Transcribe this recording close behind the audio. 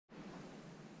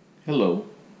Hello,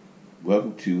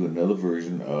 welcome to another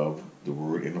version of The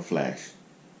Word in a Flash.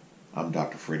 I'm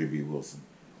Dr. Freddie B. Wilson.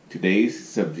 Today's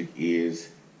subject is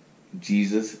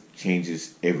Jesus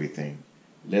changes everything.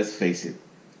 Let's face it,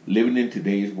 living in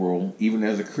today's world, even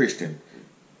as a Christian,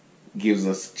 gives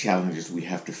us challenges we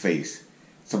have to face.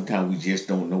 Sometimes we just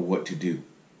don't know what to do.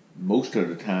 Most of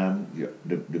the time,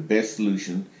 the best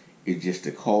solution is just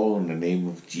to call on the name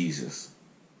of Jesus.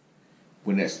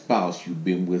 When that spouse you've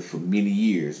been with for many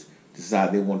years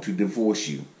decide they want to divorce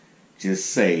you, just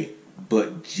say,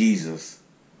 "But Jesus."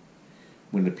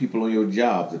 When the people on your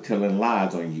jobs are telling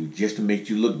lies on you just to make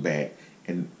you look bad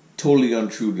and totally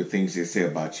untrue the things they say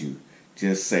about you,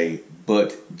 just say,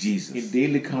 "But Jesus." In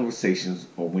daily conversations,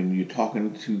 or when you're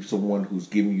talking to someone who's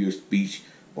giving you a speech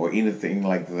or anything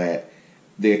like that,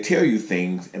 they'll tell you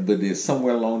things, but there's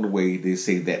somewhere along the way they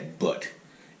say that "but."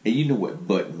 And you know what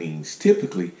 "but" means.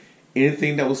 Typically,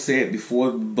 anything that was said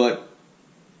before "but"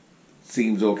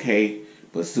 seems okay,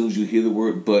 but as soon as you hear the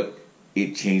word "but,"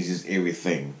 it changes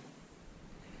everything.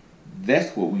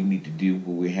 That's what we need to do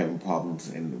when we're having problems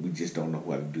and we just don't know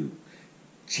what to do.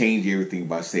 Change everything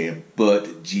by saying,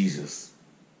 "But Jesus."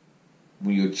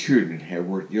 When your children have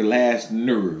worked your last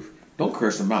nerve, don't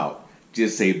curse them out.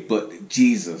 Just say, "But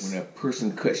Jesus." When a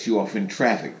person cuts you off in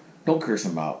traffic, don't curse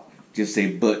them out. Just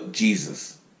say, "But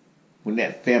Jesus." When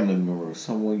that family member or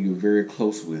someone you're very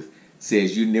close with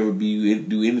says you never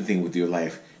do anything with your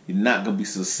life, you're not going to be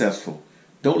successful,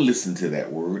 don't listen to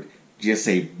that word. Just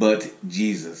say, "But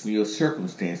Jesus." When your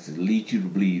circumstances lead you to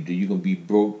believe that you're going to be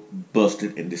broke,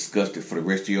 busted, and disgusted for the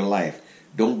rest of your life,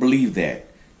 don't believe that.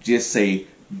 Just say,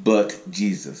 "But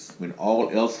Jesus." When all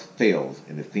else fails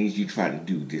and the things you try to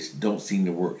do just don't seem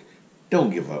to work, don't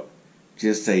give up.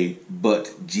 Just say,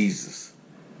 "But Jesus."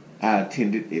 I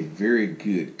attended a very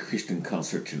good Christian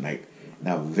concert tonight, and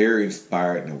I was very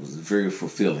inspired and it was very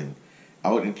fulfilling. I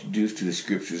was introduced to the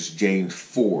scriptures, James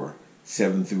 4,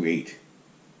 7 through 8.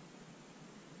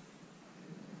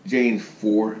 James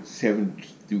 4, 7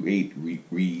 through 8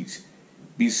 reads,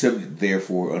 "Be subject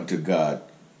therefore unto God,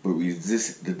 but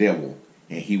resist the devil,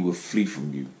 and he will flee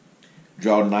from you.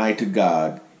 Draw nigh to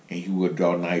God, and he will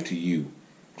draw nigh to you.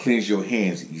 Cleanse your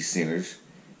hands, ye sinners,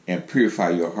 and purify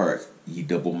your hearts, ye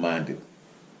double-minded."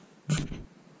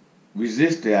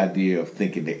 Resist the idea of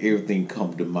thinking that everything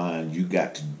comes to mind, you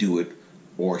got to do it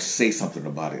or say something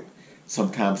about it.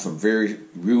 Sometimes some very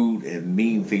rude and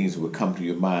mean things will come to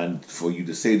your mind for you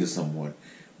to say to someone,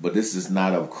 but this is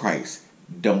not of Christ.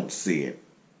 Don't say it.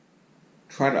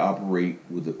 Try to operate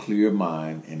with a clear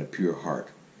mind and a pure heart.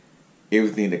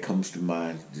 Everything that comes to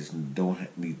mind just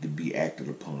don't need to be acted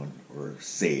upon or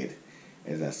said,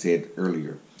 as I said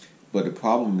earlier. But the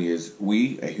problem is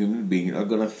we, a human being, are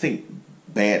going to think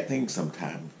bad things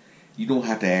sometimes. You don't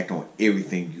have to act on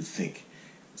everything you think.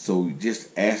 So just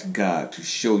ask God to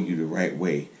show you the right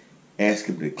way. Ask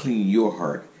Him to clean your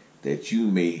heart that you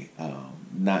may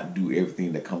not do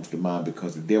everything that comes to mind,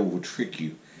 because the devil will trick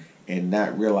you and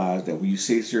not realize that when you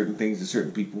say certain things to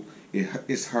certain people,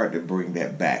 it's hard to bring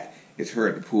that back. It's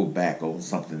hard to pull back on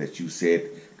something that you said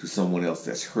to someone else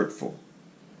that's hurtful.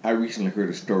 I recently heard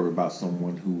a story about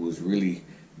someone who was really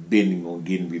bending on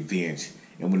getting revenge.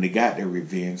 And when they got their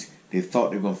revenge, they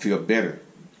thought they were going to feel better.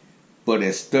 But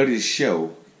as studies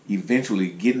show, eventually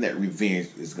getting that revenge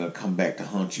is going to come back to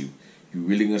haunt you. You're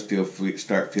really going to still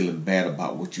start feeling bad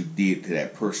about what you did to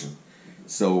that person.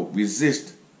 So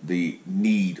resist the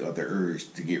need or the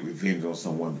urge to get revenge on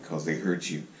someone because they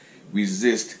hurt you.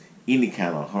 Resist any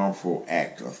kind of harmful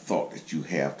act or thought that you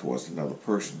have towards another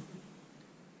person.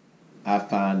 I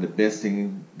find the best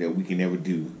thing that we can ever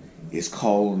do is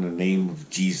call on the name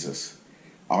of Jesus.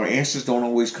 Our answers don't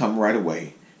always come right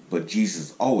away, but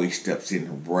Jesus always steps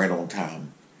in right on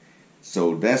time.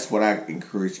 So that's what I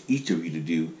encourage each of you to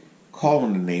do. Call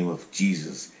on the name of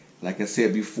Jesus. Like I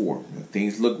said before, when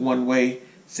things look one way,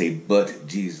 say, "But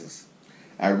Jesus."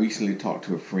 I recently talked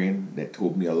to a friend that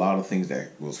told me a lot of things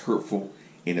that was hurtful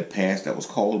in the past that was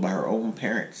called by her own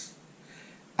parents.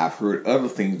 I've heard other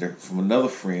things from another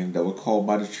friend that were called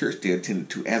by the church they attended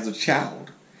to as a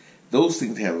child. Those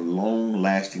things have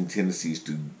long-lasting tendencies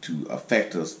to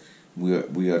affect us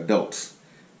when we are adults.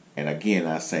 And again,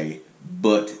 I say,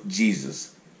 "But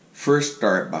Jesus." First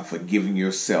start by forgiving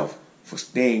yourself for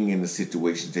staying in the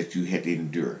situations that you had to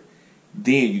endure.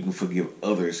 Then you can forgive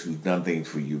others who've done things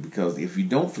for you, because if you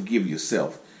don't forgive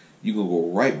yourself, you're going to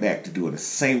go right back to doing the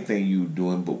same thing you were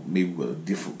doing, but maybe with a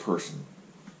different person.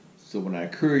 So when I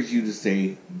encourage you to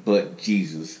say, "But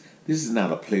Jesus," this is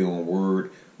not a play on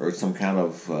word or some kind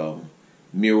of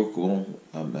miracle,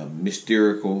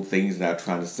 mystical things that I'm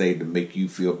trying to say to make you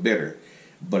feel better.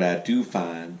 But I do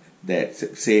find that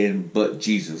saying "but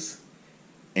Jesus"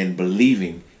 and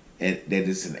believing, and that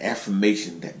it's an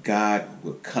affirmation that God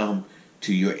will come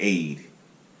to your aid.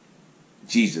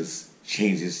 Jesus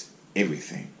changes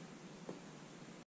everything.